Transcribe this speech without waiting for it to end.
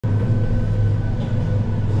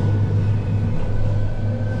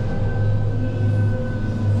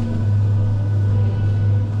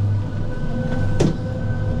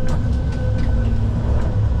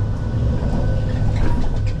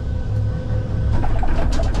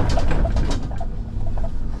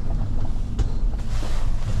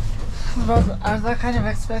I was like kind of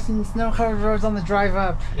expecting snow-covered roads on the drive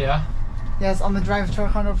up. Yeah? Yes, on the drive to our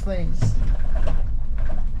condo place.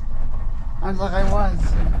 I was like, I was.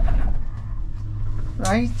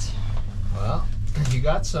 Right? Well, you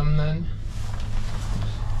got some then.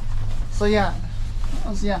 So yeah.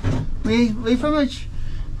 We pretty much,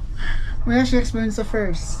 we actually experienced the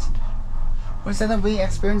first. We said that we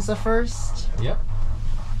experienced the first. Yep.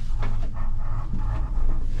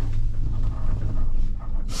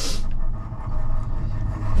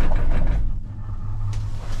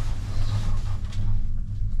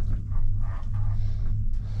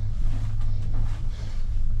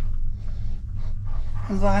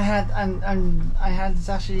 So I had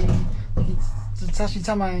to actually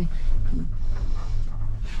tell my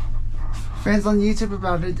friends on YouTube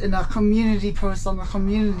about it in a community post on the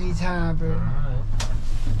community tab. Alright.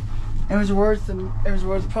 It was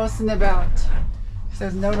worth posting about. It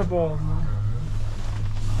says notable.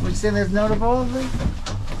 Would you say there's notable?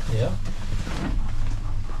 Yeah.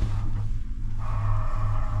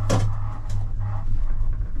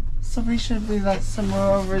 So we should be like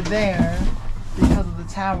somewhere over there because of the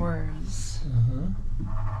towers.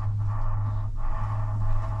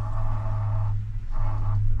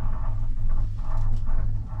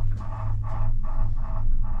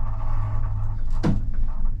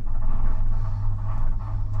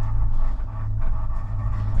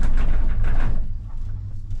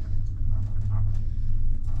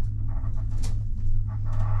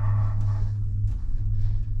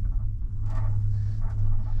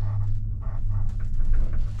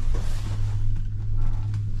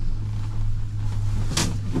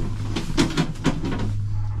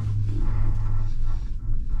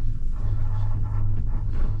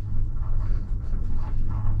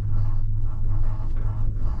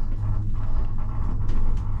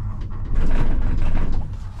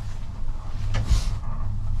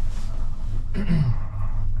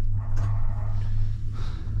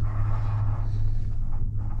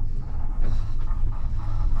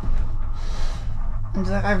 I'm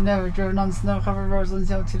just like, I've never driven on snow-covered roads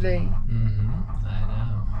until today. I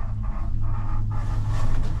know.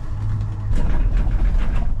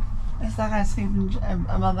 It's like I was thinking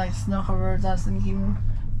about like snow-covered roads. I was thinking,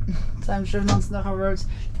 so I'm driven on snow-covered roads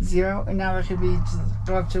 0, and now it could be just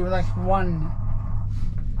go up to like 1,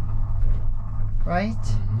 right?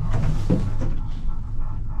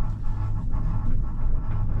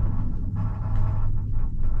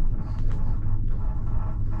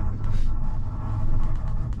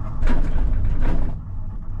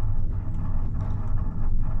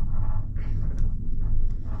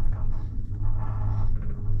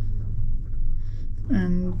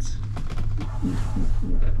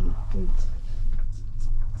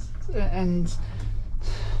 And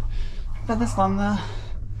but this one,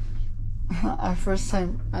 our first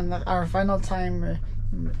time and our final time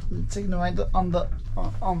taking the ride on the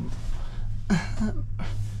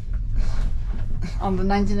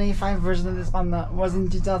 1985 version of this one was in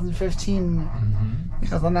 2015,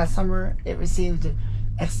 because on that summer it received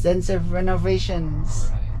extensive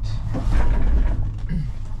renovations. Right.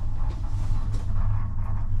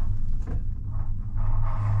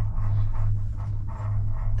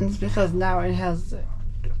 It's because now it has.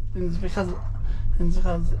 It's because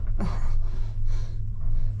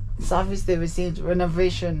it's obviously received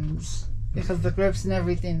renovations because the grips and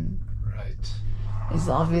everything. Right. It's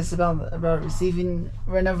obvious about receiving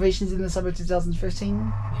renovations in the summer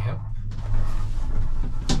 2015. Yep.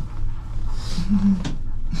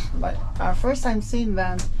 But our first time seeing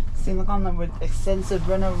the Gondola with extensive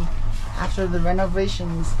after the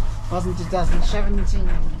renovations was in 2017.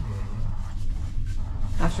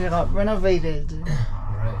 After it got renovated.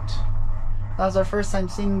 Right. That was our first time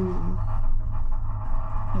seeing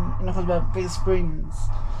about Big Springs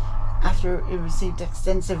after it received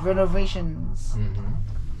extensive renovations.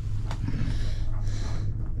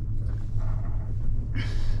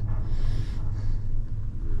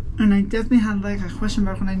 And I definitely had like a question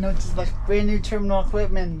mark when I noticed like brand new terminal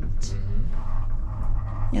equipment.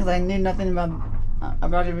 Because I knew nothing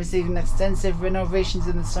about it receiving extensive renovations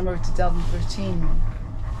in the summer of 2015.